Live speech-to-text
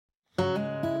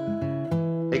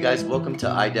Hey guys, welcome to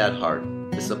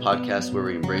iDadHard. This is a podcast where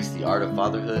we embrace the art of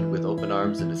fatherhood with open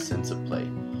arms and a sense of play.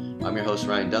 I'm your host,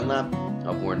 Ryan Dunlap.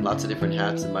 I've worn lots of different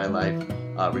hats in my life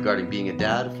regarding being a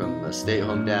dad, from a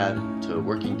stay-at-home dad to a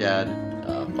working dad,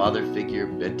 a father figure,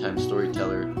 bedtime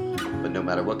storyteller. But no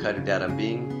matter what kind of dad I'm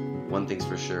being, one thing's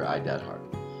for sure, iDadHard.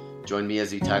 Join me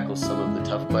as we tackle some of the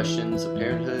tough questions of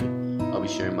parenthood. I'll be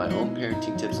sharing my own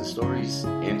parenting tips and stories,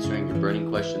 answering your burning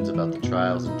questions about the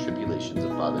trials and tribulations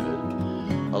of fatherhood.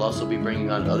 I'll also be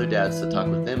bringing on other dads to talk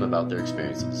with them about their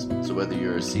experiences. So whether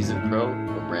you're a seasoned pro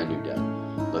or brand new dad,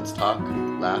 let's talk,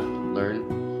 laugh,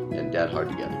 learn, and dad hard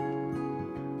together.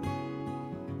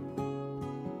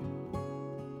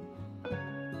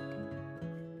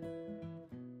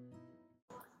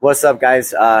 What's up,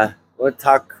 guys? We'll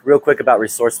talk real quick about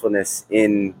resourcefulness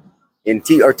teaching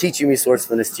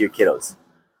resourcefulness to your kiddos.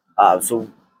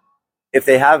 So if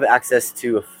they have access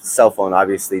to a cell phone,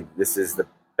 obviously this is the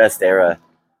best era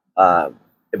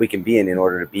that we can be in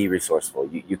order to be resourceful.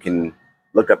 You can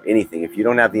look up anything. If you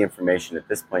don't have the information at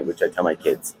this point, which what I tell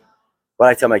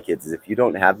my kids is, if you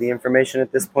don't have the information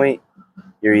at this point,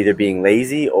 you're either being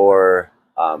lazy or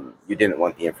you didn't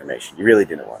want the information. You really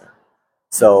didn't want it.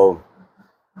 So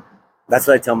that's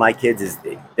what I tell my kids is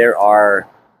there are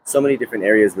so many different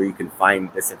areas where you can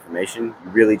find this information. You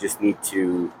really just need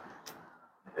to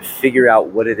figure out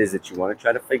what it is that you want to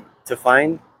try to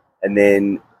find, and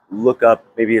then look up.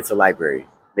 Maybe it's a library.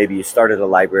 Maybe you started a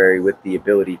library with the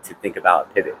ability to think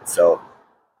about pivot. So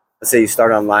let's say you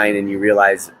start online and you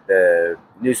realize the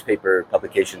newspaper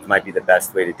publications might be the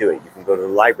best way to do it. You can go to the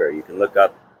library. You can look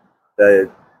up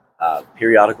the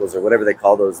periodicals or whatever they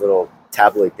call those little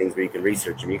tabloid things where you can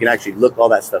research them. You can actually look all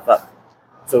that stuff up.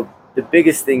 So the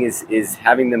biggest thing is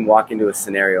having them walk into a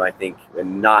scenario, I think,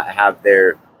 and not have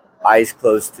their eyes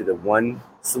closed to the one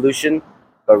solution,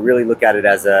 but really look at it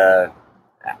as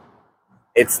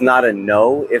it's not a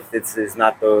no if this is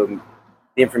not the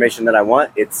information that I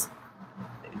want. It's,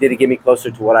 did it get me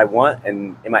closer to what I want?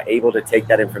 And am I able to take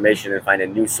that information and find a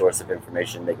new source of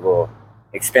information that will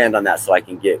expand on that so I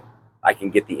can get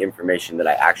the information that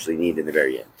I actually need in the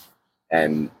very end?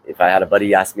 And if I had a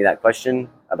buddy ask me that question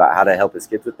about how to help his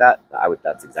kids with that,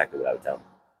 that's exactly what I would tell him.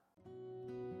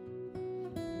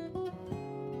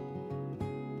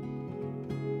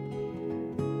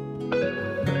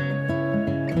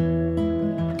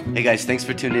 Hey guys, thanks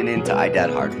for tuning in to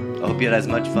iDadHard. I hope you had as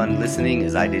much fun listening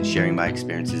as I did sharing my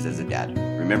experiences as a dad.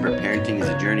 Remember, parenting is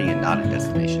a journey and not a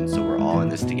destination, so we're all in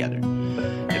this together.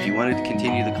 If you wanted to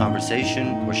continue the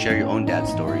conversation or share your own dad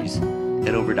stories,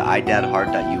 head over to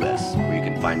iDadHard.us, where you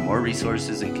can find more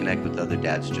resources and connect with other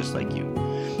dads just like you.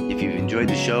 If you've enjoyed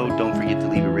the show, don't forget to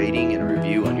leave a rating and a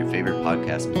review on your favorite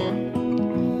podcast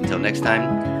forum. Until next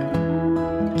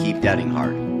time, keep dadding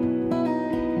hard.